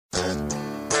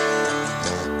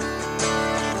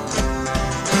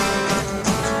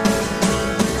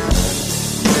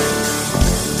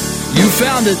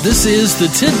found it. This is the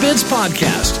Tidbits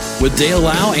Podcast with Dale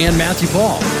Lau and Matthew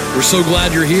Paul. We're so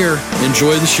glad you're here.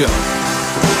 Enjoy the show.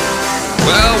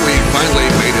 Well, we finally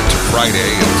made it to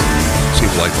Friday. It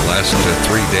seems like the last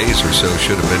 3 days or so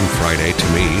should have been Friday to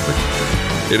me. But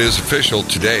it is official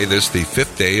today. This is the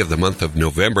 5th day of the month of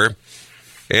November.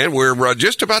 And we're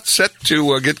just about set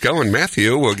to get going.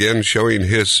 Matthew, again, showing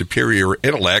his superior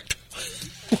intellect,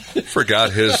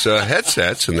 forgot his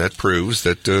headsets, and that proves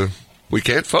that we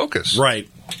can't focus. Right.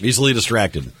 Easily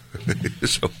distracted.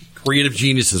 So, creative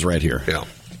geniuses right here. Yeah.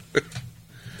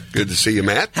 Good to see you,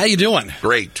 Matt. How you doing?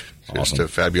 Great. Awesome.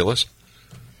 Just fabulous.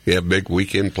 You have big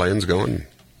weekend plans going?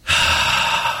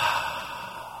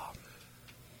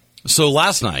 So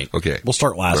last night. Okay. We'll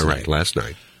start last All night. right, last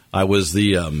night. I was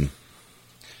the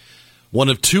one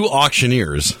of two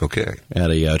auctioneers Okay.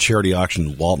 at a charity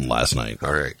auction in Walton last night.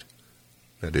 All right.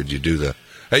 Now, did you do the...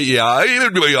 Hey, yeah.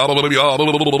 Did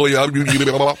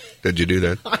you do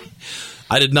that?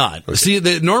 I did not. Okay. See,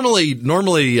 normally,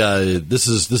 this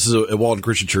is a Walton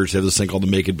Christian Church. They have this thing called the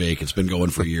Make and Bake. It's been going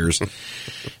for years,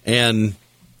 and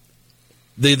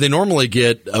they normally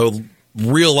get a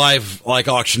real life like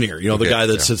auctioneer. You know, the guy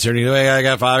that sits there and hey, I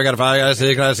got 5, I got 5, I got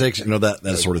 6, I got 6. You know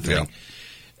that sort of thing.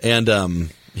 Yeah. And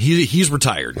he's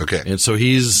retired. Okay, and so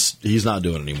he's not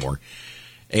doing it anymore.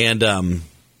 And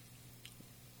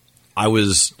I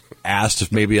was asked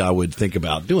if maybe I would think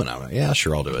about doing it. I'm like, yeah,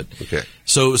 sure, I'll do it. Okay.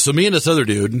 So me and this other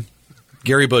dude,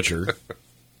 Gary Butcher,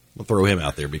 we'll throw him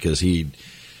out there because he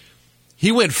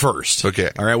went first. Okay.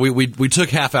 All right. We took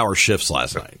half-hour shifts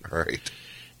last night. All right.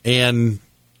 And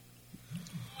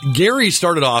Gary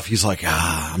started off, he's like,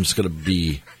 I'm just going to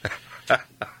be.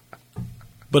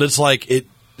 But it's like it.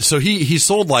 So he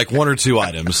sold like 1 or 2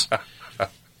 items.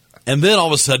 And then all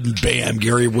of a sudden, bam,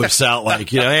 Gary whips out like,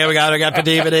 hey, we got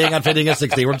 15, 15, got 15, got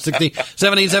 16, we're 16,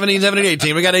 17, 17, 17,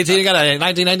 18, we got 18, we got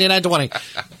 19, 19, 19, 20.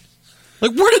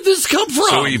 Like, where did this come from?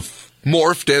 So he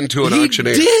morphed into an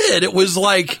auctioneer. He did. It was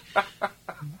like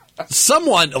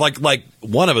someone, like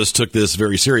one of us took this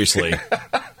very seriously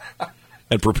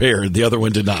and prepared. The other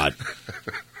one did not.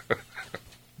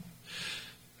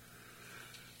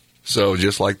 So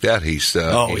just like that, he's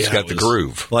got the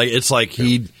groove. Like it's like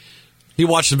he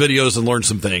watched some videos and learned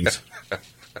some things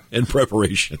in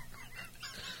preparation.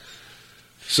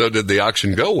 So did the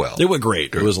auction go well? It went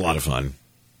great. It was a lot of fun.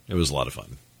 An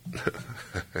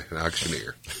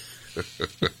auctioneer.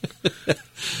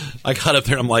 I got up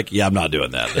there and I'm like, yeah, I'm not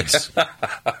doing that.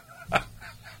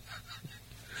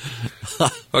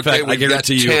 Okay, fact, I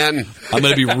guarantee you, I'm going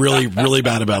to be really, really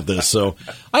bad about this. So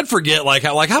I'd forget,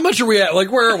 how much are we at?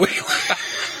 Like, where are we?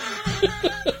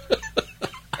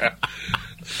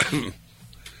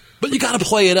 But you got to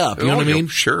play it up. You know what I mean?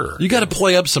 Sure. You got to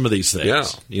play up some of these things. Yeah.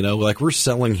 You know, like we're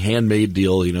selling handmade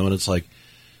deal, and it's like,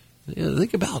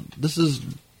 think about this is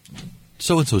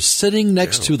so-and-so sitting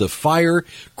next to the fire,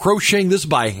 crocheting this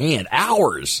by hand,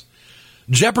 hours.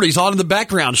 Jeopardy's on in the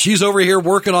background. She's over here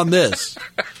working on this.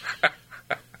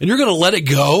 And you're going to let it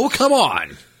go? Come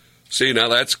on. See, now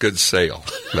that's good sale.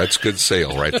 That's good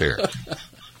sale right there.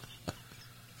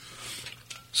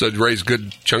 So did you raise a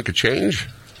good chunk of change?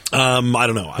 I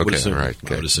don't know. I would assume. Right,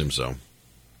 okay. I would assume so.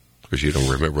 Because you don't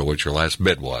remember what your last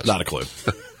bid was. Not a clue.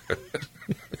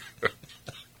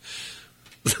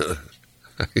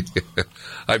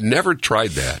 I've never tried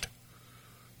that,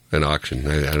 an auction,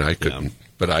 and I couldn't. Yeah.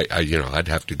 But I'd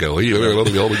have to go. It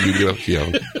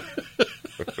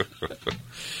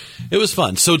was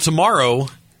fun. So tomorrow,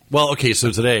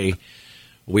 so today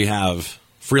we have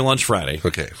Free Lunch Friday.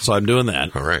 Okay. So I'm doing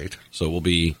that. All right. So we'll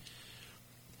be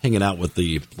hanging out with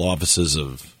the law offices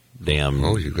of Dan.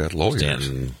 Oh, you got lawyers.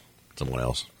 Dan, someone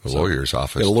else. A lawyer's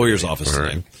office. Got a lawyer's office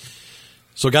today. Right.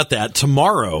 So I got that.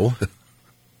 Tomorrow,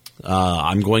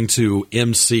 I'm going to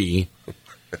MC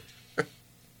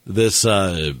this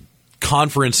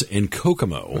conference in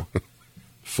Kokomo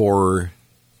for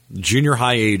junior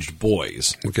high aged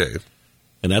boys. Okay.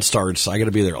 And that starts, I got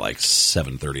to be there like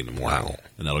 7:30 in the morning. Wow.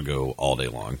 And that'll go all day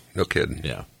long. No kidding.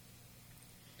 Yeah.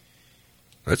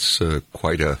 That's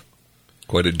quite a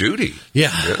duty. Yeah.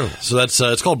 So that's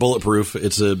it's called Bulletproof.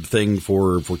 It's a thing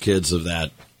for kids of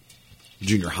that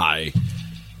junior high.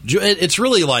 It's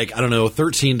really like, I don't know,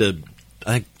 13 to,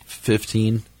 I think,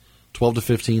 15, 12 to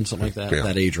 15, something like that,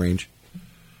 that age range.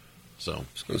 So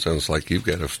it sounds like you've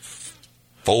got a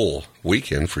full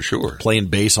weekend for sure. Playing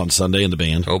bass on Sunday in the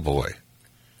band. Oh, boy.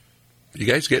 You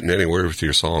guys getting anywhere with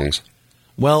your songs?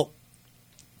 Well,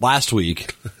 last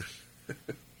week.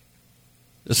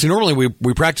 See, normally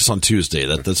we practice on Tuesday.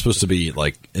 That's supposed to be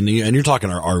like, and you're talking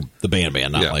the band,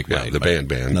 not the band,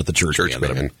 not the church band.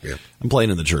 Band. I'm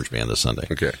playing in the church band this Sunday.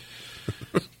 Okay.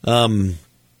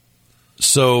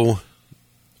 So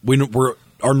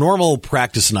our normal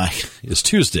practice night is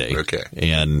Tuesday. Okay.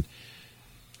 And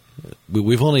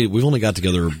we've only got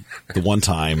together the one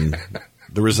time.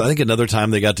 There was, I think, another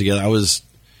time they got together.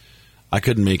 I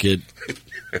couldn't make it.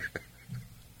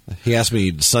 He asked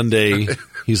me Sunday.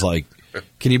 He's like,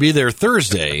 "Can you be there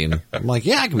Thursday?" And I'm like,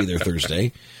 "Yeah, I can be there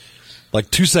Thursday." Like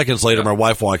 2 seconds later, my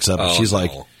wife walks up and she's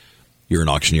like, "You're an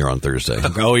auctioneer on Thursday." I'm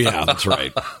like, "Oh yeah, that's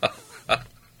right."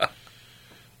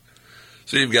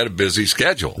 So you've got a busy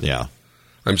schedule. Yeah.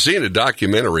 I'm seeing a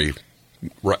documentary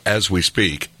as we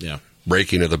speak. Yeah.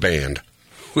 Breaking of the Band.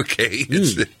 Okay.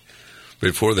 It's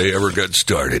before they ever got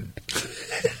started.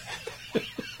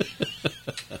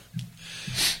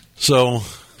 So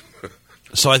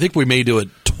I think we may do it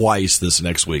twice this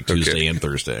next week, Tuesday and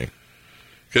Thursday.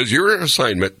 Because your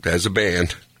assignment as a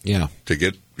band to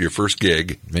get your first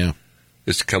gig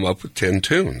is to come up with 10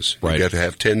 tunes. Right. You got to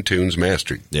have 10 tunes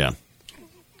mastered. Yeah.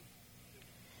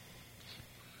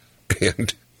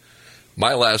 And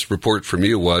my last report from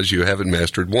you was you haven't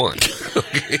mastered one.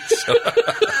 Okay, so.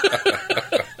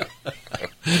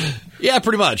 Yeah,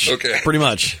 pretty much. Okay. Pretty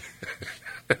much.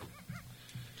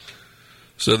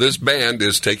 So this band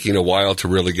is taking a while to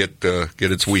really get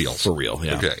its wheels. For real,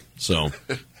 yeah. Okay. So.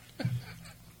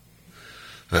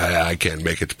 I can't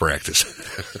make it to practice.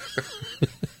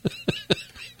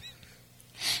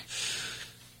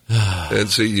 And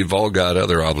see, you've all got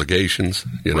other obligations.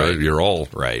 You know, you're all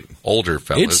older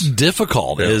fellas. It's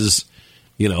difficult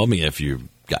if you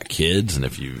got kids and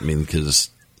because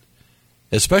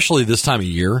especially this time of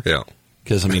year. Yeah.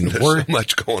 Because, there's so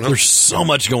much going on. There's so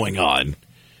much going on.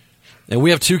 And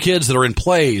we have 2 kids that are in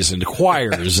plays and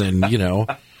choirs and,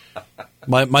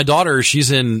 my daughter,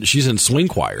 she's in swing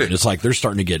choir, and it's like they're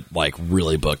starting to get like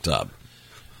really booked up.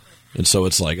 And so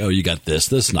it's like, oh, you got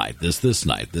this night, this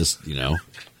night, this.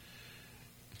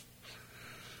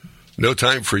 No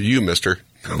time for you, mister.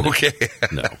 Okay.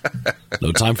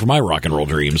 No time for my rock and roll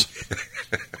dreams.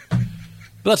 But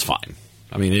that's fine.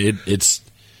 I mean, it's.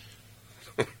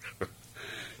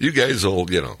 You guys will,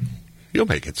 you'll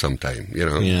make it sometime,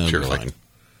 Yeah, surely. fine.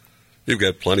 You've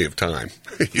got plenty of time.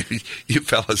 You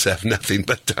fellas have nothing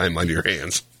but time on your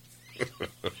hands.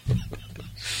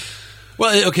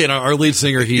 Well, okay, and our lead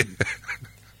singer, he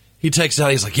texts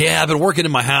out, he's like, "Yeah, I've been working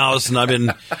in my house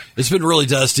and it's been really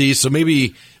dusty, so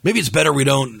maybe it's better we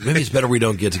don't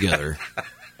get together.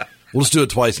 We'll just do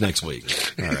it twice next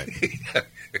week." All right.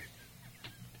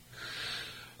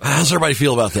 How's everybody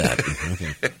feel about that?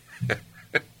 Okay.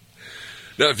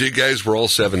 Now, if you guys were all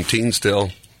 17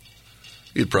 still,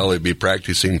 you'd probably be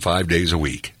practicing 5 days a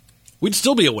week. We'd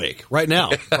still be awake right now,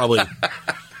 probably.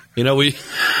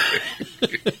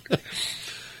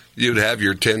 You'd have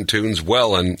your 10 tunes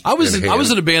well in I was in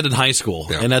in a band in high school,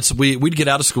 and we'd get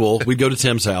out of school, we'd go to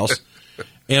Tim's house,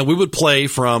 and we would play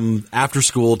from after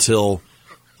school till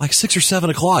like 6 or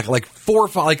 7 o'clock, like 4 or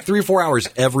 5, like 3 or 4 hours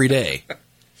every day.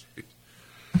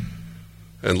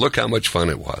 And look how much fun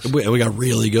it was. We got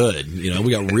really good. We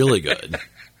got really good.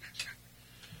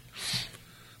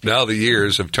 Now the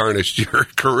years have tarnished your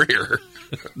career.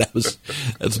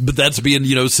 That's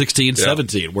being 16,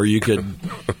 17, where you could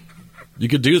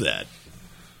do that.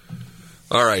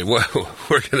 All right, well,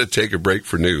 we're going to take a break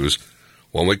for news.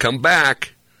 When we come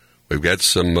back, we've got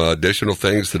some additional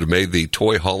things that have made the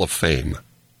Toy Hall of Fame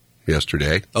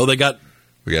yesterday. Oh, we got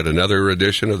another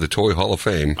edition of the Toy Hall of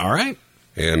Fame. All right.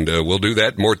 And we'll do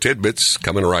that. More tidbits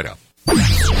coming right up.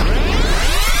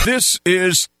 This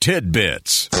is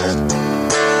Tidbits.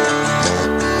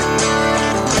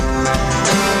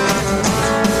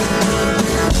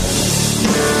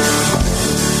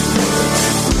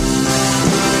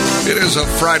 It is a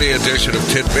Friday edition of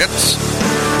Tidbits.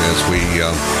 As we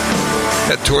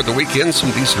head toward the weekend,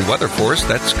 some decent weather for us.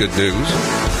 That's good news.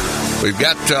 We've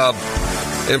got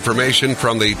information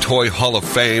from the Toy Hall of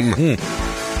Fame.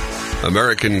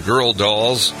 American Girl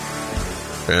dolls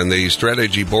and the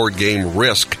strategy board game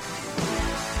Risk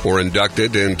were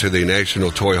inducted into the National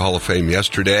Toy Hall of Fame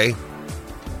yesterday.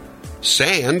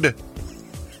 Sand,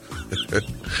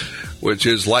 which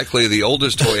is likely the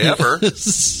oldest toy ever,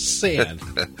 Sand.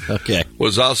 Okay.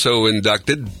 was also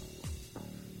inducted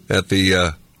at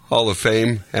the Hall of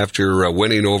Fame after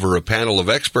winning over a panel of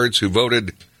experts who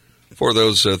voted for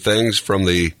those things from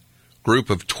the group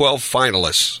of 12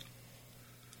 finalists.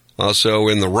 Also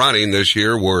in the running this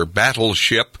year were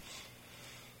Battleship,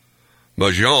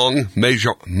 Mahjong,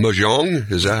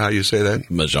 is that how you say that?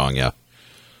 Mahjong, yeah.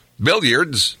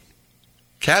 Billiards,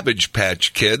 Cabbage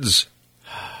Patch Kids,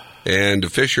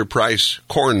 and Fisher-Price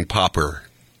Corn Popper.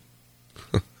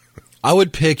 I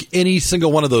would pick any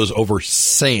single one of those over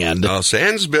Sand.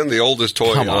 Sand's been the oldest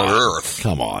toy on Earth.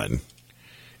 Come on.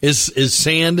 Is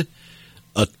sand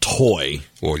a toy?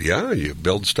 Well, yeah, you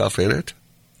build stuff in it.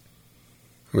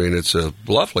 I mean, it's a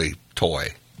lovely toy.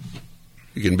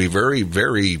 You can be very,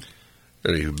 very,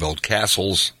 you build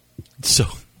castles. So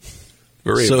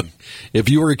if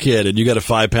you were a kid and you got a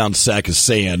 5-pound sack of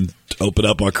sand to open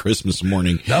up on Christmas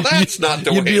morning, now that's not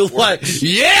the way you'd be it like, works.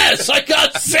 yes, I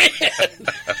got sand.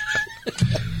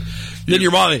 Then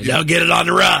your mom, now get it on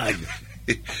the rug.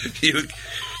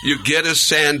 You get a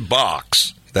sand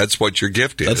box. That's what your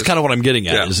gift is. That's kind of what I'm getting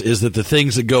at, Yeah. is that the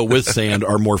things that go with sand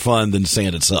are more fun than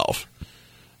sand itself,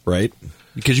 right?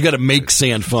 Because you got to make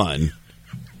sand fun.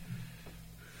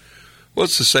 Well,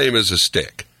 it's the same as a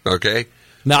stick, okay?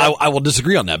 Now, I will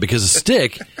disagree on that, because a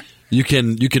stick you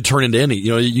can turn into any.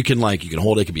 You can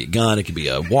hold it. It could be a gun. It could be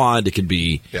a wand. It could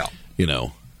be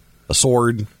a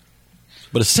sword.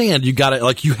 But a sand, you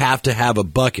have to have a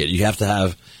bucket. You have to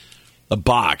have a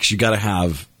box. You got to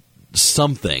have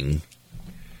something.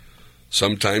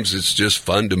 Sometimes it's just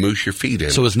fun to moose your feet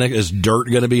in. So is dirt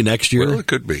going to be next year? Well, it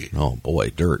could be. Oh boy,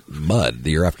 dirt, mud.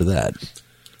 The year after that,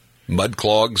 mud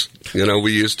clogs.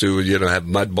 We used to have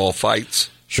mud ball fights.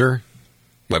 Sure.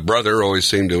 My brother always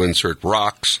seemed to insert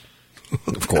rocks.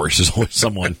 Of course, there's always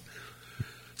someone.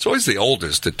 It's always the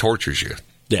oldest that tortures you.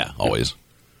 Yeah, always.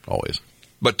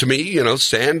 But to me,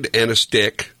 sand and a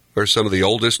stick are some of the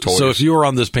oldest toys. So if you were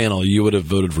on this panel, you would have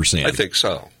voted for sand. I think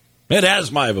so. It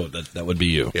has my vote. That would be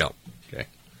you. Yeah. Okay.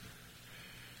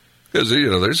 Because,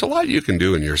 there's a lot you can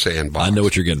do in your sand box. I know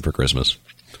what you're getting for Christmas.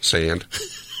 Sand.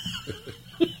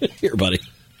 Here, buddy.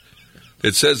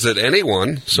 It says that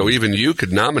anyone, so even you,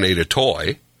 could nominate a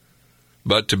toy,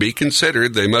 but to be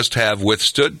considered, they must have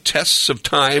withstood tests of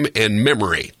time and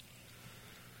memory,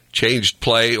 changed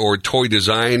play or toy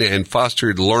design, and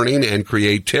fostered learning and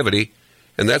creativity.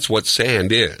 And that's what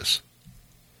sand is.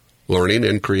 Learning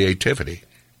and creativity.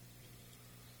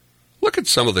 Look at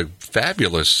some of the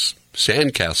fabulous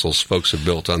sandcastles folks have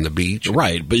built on the beach.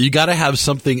 Right, but you got to have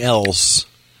something else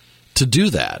to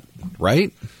do that,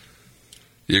 right?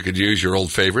 You could use your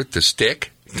old favorite, the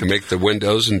stick, to make the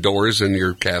windows and doors in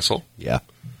your castle. Yeah.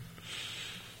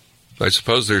 I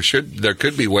suppose there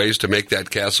could be ways to make that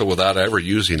castle without ever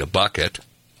using a bucket.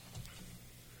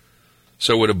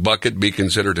 So would a bucket be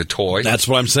considered a toy? That's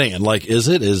what I'm saying.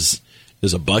 Is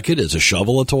a bucket, is a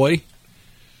shovel a toy?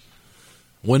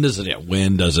 When does it end?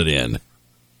 When does it end?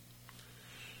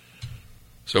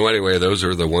 So anyway, those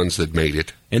are the ones that made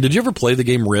it. And did you ever play the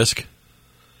game Risk?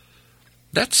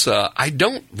 That's I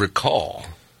don't recall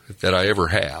that I ever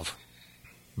have.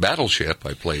 Battleship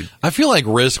I played. I feel like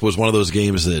Risk was one of those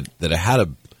games that had a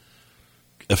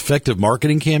effective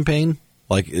marketing campaign.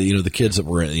 The kids that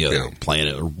were playing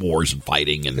it, wars and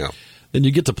fighting, and then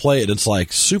you get to play it.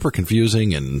 It's super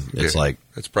confusing, and it's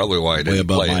that's probably why I didn't way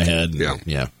above play my it. head.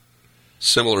 Yeah.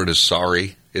 Similar to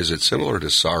Sorry. Is it similar to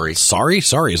Sorry? Sorry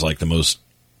is the most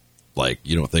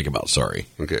you don't think about Sorry.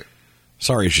 Okay.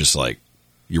 Sorry is just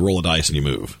you roll a dice and you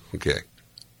move. Okay.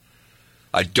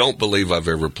 I don't believe I've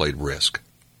ever played Risk.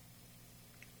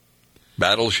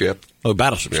 Battleship. Oh,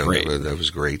 Battleship's great. That was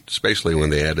great, especially when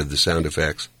they added the sound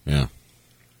effects. Yeah.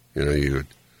 You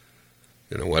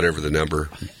would, whatever the number,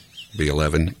 be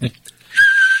 11, and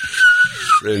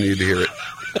you'd hear it.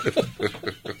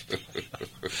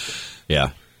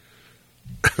 Yeah.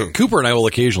 Cooper and I will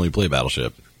occasionally play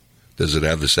Battleship. Does it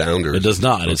have the sound? Or it does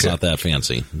not. Okay. It's not that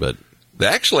fancy, but they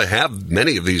actually have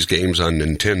many of these games on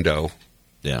Nintendo.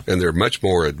 Yeah, and they're much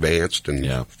more advanced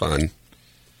and fun.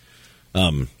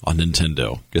 On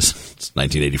Nintendo, because it's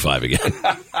 1985 again.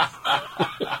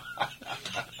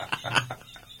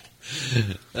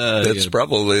 That's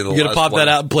probably the last one. You're going to pop that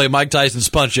out and play Mike Tyson's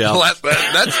Punch-Out. Well,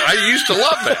 I used to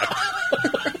love that.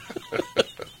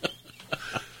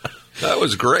 That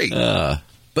was great.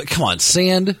 But come on,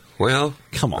 sand? Well,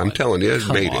 come on. I'm telling you, it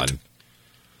made it.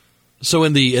 So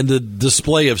in the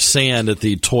display of sand at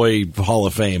the Toy Hall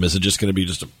of Fame, is it just going to be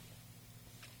just a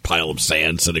pile of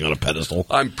sand sitting on a pedestal?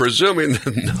 I'm presuming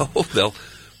that they'll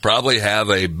probably have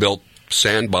a built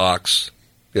sandbox.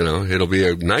 It'll be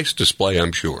a nice display,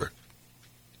 I'm sure,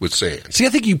 with sand. See, I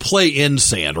think you play in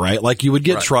sand, right? You would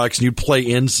get trucks and you'd play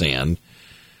in sand.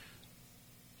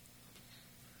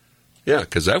 Yeah,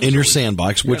 because that was in your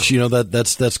sandbox, which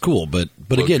that's cool. But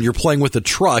again, you're playing with the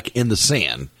truck in the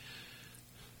sand.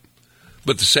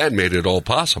 But the sand made it all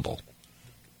possible.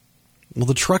 Well,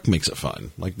 the truck makes it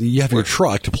fun. You have your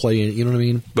truck to play in. You know what I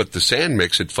mean? But the sand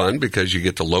makes it fun because you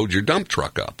get to load your dump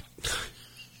truck up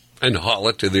and haul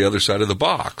it to the other side of the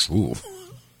box. Ooh,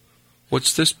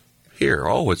 what's this here?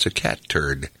 Oh, it's a cat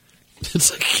turd.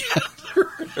 It's a cat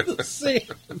turd in the sand.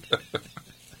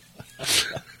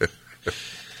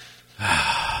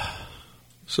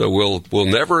 So we'll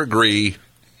never agree.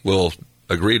 We'll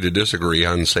agree to disagree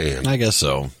on sand. I guess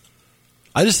so.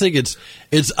 I just think it's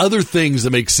other things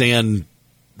that make sand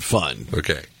fun.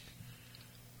 Okay.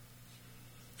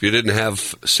 If you didn't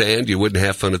have sand, you wouldn't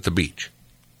have fun at the beach.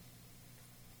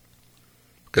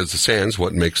 Because the sand's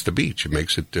what makes the beach. It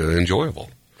makes it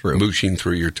enjoyable. True. Mooshing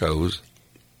through your toes.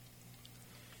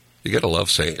 You got to love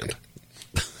sand.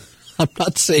 I'm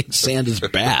not saying sand is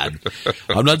bad.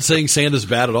 I'm not saying sand is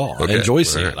bad at all. Okay. I enjoy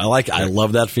sand. Right. I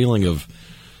love that feeling of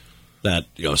that,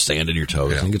 sand in your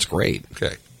toes. Yeah. I think it's great.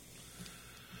 Okay.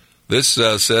 This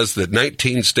says that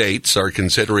 19 states are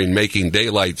considering making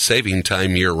daylight saving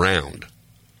time year-round.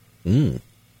 In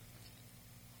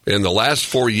the last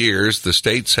 4 years, the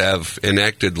states have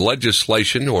enacted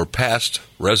legislation or passed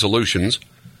resolutions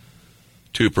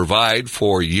to provide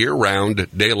for year-round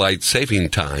daylight saving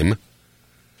time.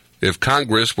 If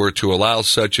Congress were to allow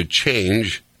such a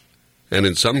change, and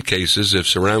in some cases if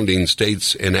surrounding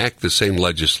states enact the same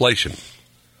legislation,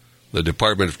 the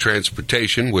Department of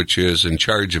Transportation, which is in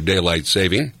charge of daylight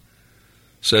saving,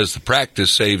 says the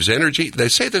practice saves energy. They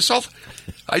say this all.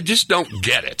 I just don't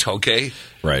get it, okay?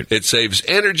 Right. It saves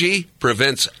energy,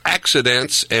 prevents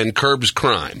accidents, and curbs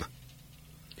crime.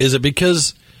 Is it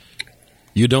because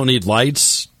you don't need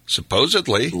lights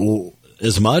Supposedly.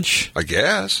 as much? I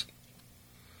guess.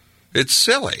 It's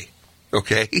silly,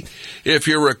 okay? If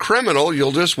you're a criminal,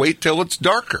 you'll just wait till it's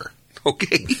darker,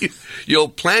 okay? You'll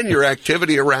plan your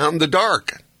activity around the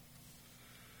dark.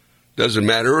 Doesn't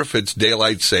matter if it's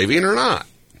daylight saving or not.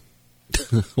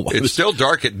 It's still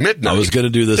dark at midnight. I was going to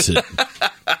do this at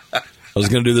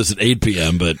 8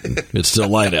 p.m., but it's still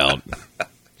light out.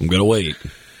 I'm going to wait.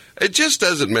 It just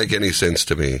doesn't make any sense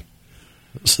to me.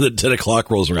 So that 10 o'clock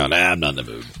rolls around. I'm not in the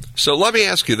mood. So let me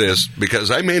ask you this,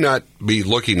 because I may not be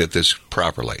looking at this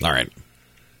properly. All right.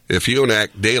 If you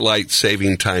enact daylight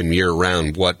saving time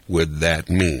year-round, what would that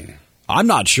mean? I'm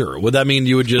not sure. Would that mean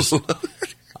you would just...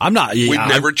 I'm not... We'd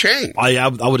never change. I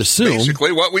would assume...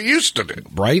 Basically what we used to do.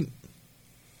 Right?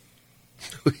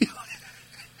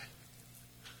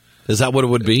 Is that what it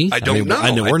would be? I don't know.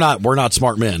 I know we're not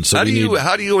smart men, so how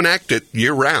do you enact it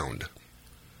year-round?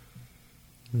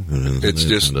 It's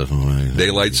just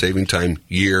daylight saving time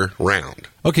year-round.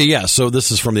 Okay, yeah, so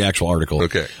this is from the actual article.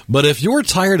 Okay. But if you're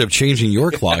tired of changing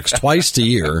your clocks twice a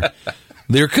year,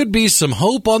 there could be some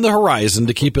hope on the horizon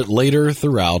to keep it lighter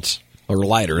throughout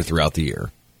the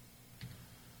year.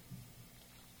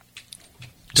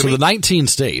 So the 19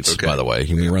 states, by the way,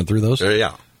 can we run through those?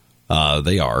 Yeah.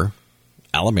 They are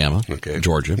Alabama, Okay.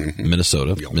 Georgia,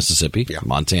 Minnesota, Yep. Mississippi, Yeah.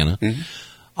 Montana,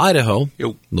 Idaho,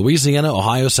 Yep. Louisiana,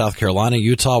 Ohio, South Carolina,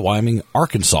 Utah, Wyoming,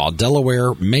 Arkansas,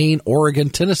 Delaware, Maine, Oregon,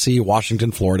 Tennessee,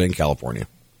 Washington, Florida, and California.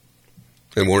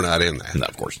 And we're not in that. No,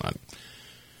 of course not.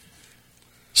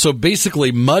 So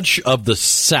basically, much of the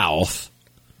South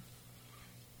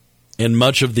and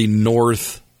much of the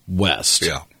Northwest.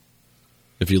 Yeah.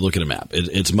 If you look at a map,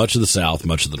 it's much of the South,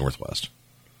 much of the Northwest.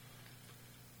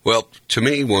 Well, to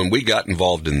me, when we got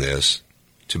involved in this,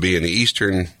 to be in the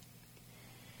Eastern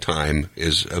time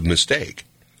is a mistake.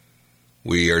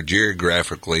 We are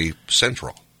geographically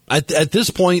central. At this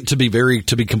point, to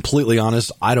be completely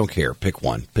honest, I don't care. Pick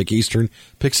one. Pick Eastern,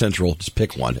 pick Central, just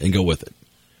pick one and go with it.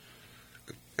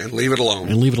 And leave it alone.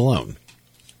 And leave it alone.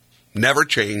 Never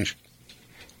change.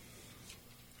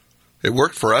 It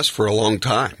worked for us for a long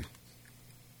time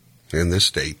in this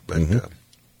state,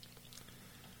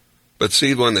 but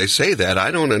see, when they say that,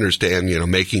 I don't understand,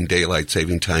 making daylight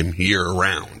saving time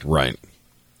year-round. Right.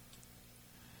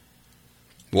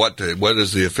 What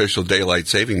is the official daylight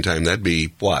saving time? That'd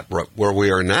be where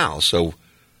we are now. So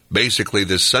basically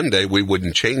this Sunday, we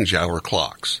wouldn't change our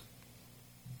clocks.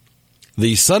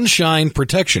 The Sunshine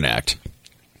Protection Act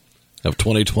of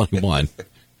 2021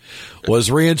 was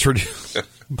reintroduced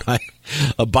by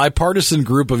a bipartisan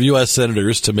group of U.S.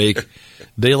 senators to make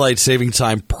daylight saving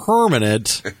time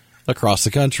permanent across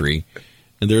the country.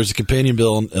 And there's a companion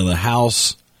bill in the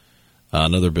House,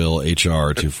 another bill,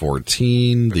 H.R.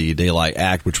 214, the Daylight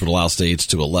Act, which would allow states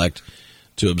to elect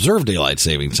to observe daylight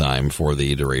saving time for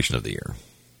the duration of the year.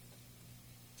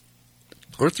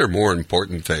 Aren't there more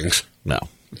important things No.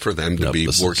 for them to be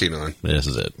working on? This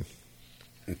is it.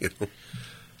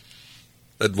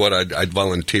 That's what I'd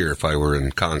volunteer if I were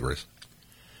in Congress.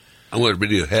 I want to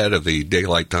be the head of the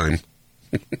daylight time.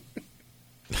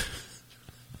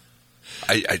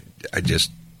 I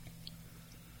just...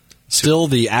 Still,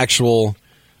 the actual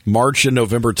March and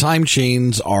November time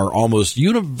chains are almost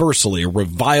universally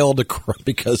reviled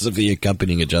because of the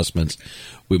accompanying adjustments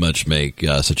we must make,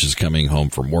 such as coming home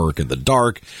from work in the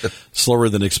dark, slower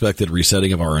than expected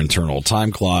resetting of our internal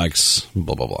time clocks,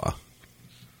 blah, blah, blah.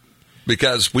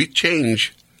 Because we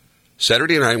change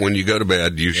Saturday night when you go to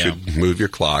bed, you should move your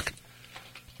clock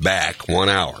back 1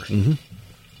 hour. Mm-hmm.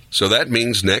 So that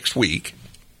means next week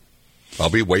I'll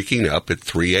be waking up at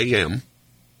 3 a.m.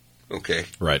 Okay.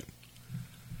 Right.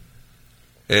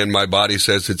 And my body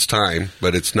says it's time,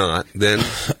 but it's not. Then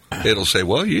it'll say,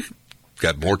 well, you've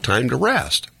got more time to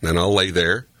rest. Then I'll lay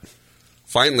there,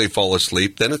 finally fall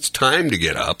asleep. Then it's time to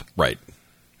get up. Right.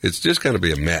 It's just going to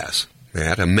be a mess,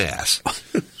 Matt, a mess.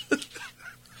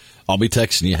 I'll be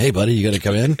texting you, hey, buddy, you got to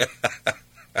come in?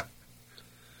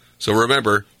 So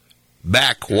remember,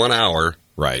 back 1 hour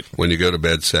Right. when you go to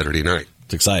bed Saturday night.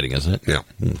 It's exciting, isn't it? Yeah.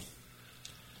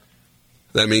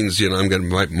 That means, I'm going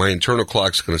to, my internal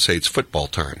clock's going to say it's football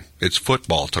time. It's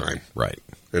football time. Right.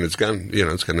 And it's going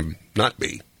to not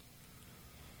be.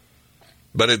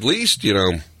 But at least,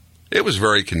 it was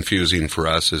very confusing for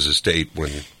us as a state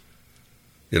when,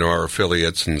 our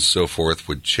affiliates and so forth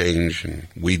would change and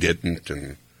we didn't.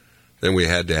 And then we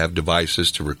had to have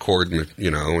devices to record, and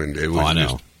it was I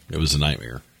know. It was a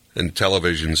nightmare. And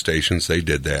television stations, they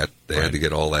did that. They had to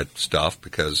get all that stuff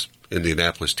because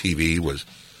Indianapolis TV was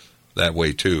that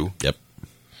way too. Yep.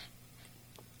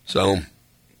 So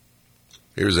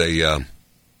here's a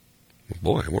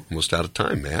boy. We're almost out of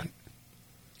time, Matt.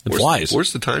 It flies.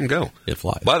 Where's the time go? It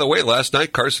flies. By the way, last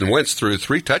night Carson Wentz threw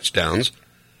 3 touchdowns.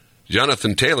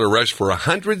 Jonathan Taylor rushed for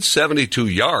 172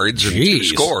 yards and 2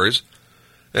 scores,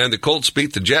 and the Colts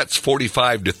beat the Jets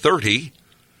 45-30.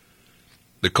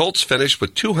 The Colts finished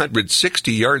with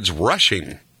 260 yards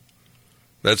rushing.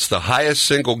 That's the highest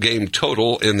single game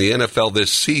total in the NFL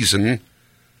this season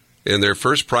in their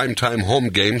first primetime home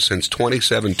game since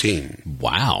 2017.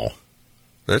 Wow.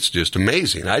 That's just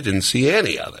amazing. I didn't see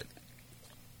any of it.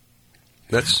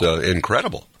 That's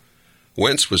incredible.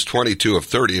 Wentz was 22 of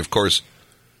 30. Of course,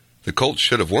 the Colts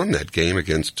should have won that game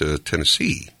against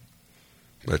Tennessee.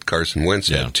 But Carson Wentz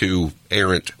had 2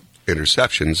 errant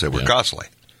interceptions that were costly.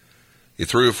 He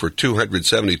threw for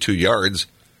 272 yards.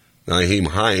 Nyheim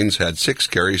Hines had 6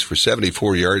 carries for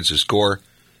 74 yards to score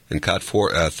and caught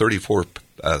 34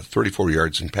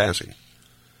 yards in passing.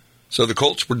 So the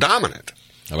Colts were dominant.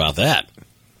 How about that?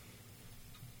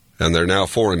 And they're now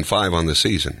 4-5 on the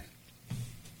season.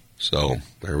 So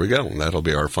there we go. That'll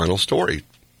be our final story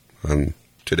on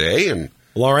today. And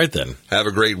well, all right then. Have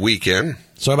a great weekend.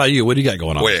 So how about you? What do you got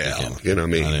going on? Well, you know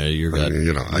me. You're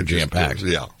jam-packed.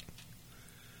 Yeah.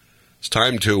 It's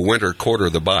time to winter quarter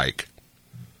the bike.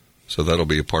 So that'll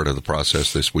be a part of the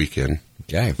process this weekend.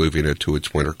 Okay. Moving it to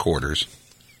its winter quarters.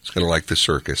 It's kind of like the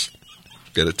circus.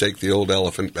 Got to take the old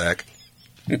elephant back.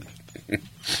 Put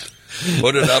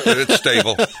it up in its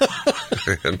stable.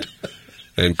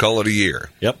 and call it a year.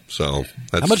 Yep. So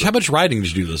that's how much riding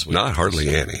did you do this week? Not hardly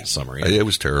any. Summer. It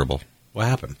was terrible. What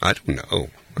happened? I don't know.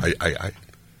 I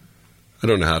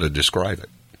don't know how to describe it.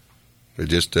 It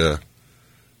just the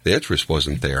interest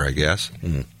wasn't there, I guess.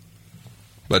 Mm.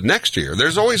 But next year,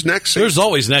 there's always next season. There's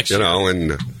always next year.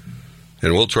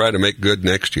 And we'll try to make good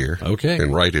next year. Okay.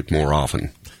 And write it more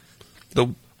often.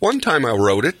 The one time I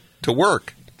wrote it to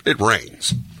work, it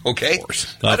rains. Okay? Of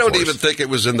course. I don't even think it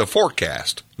was in the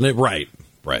forecast. Right.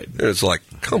 And it's like,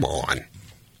 come on.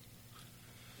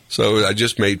 So I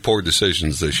just made poor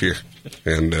decisions this year,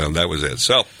 and that was it.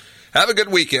 So have a good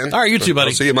weekend. All right, you too, buddy.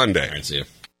 I'll see you Monday. All right, see you.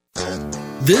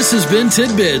 This has been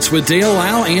Tidbits with Dale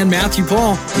Lau and Matthew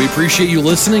Paul. We appreciate you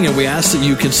listening, and we ask that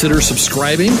you consider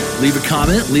subscribing, leave a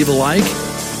comment, leave a like,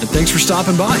 and thanks for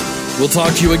stopping by. We'll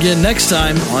talk to you again next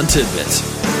time on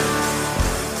Tidbits.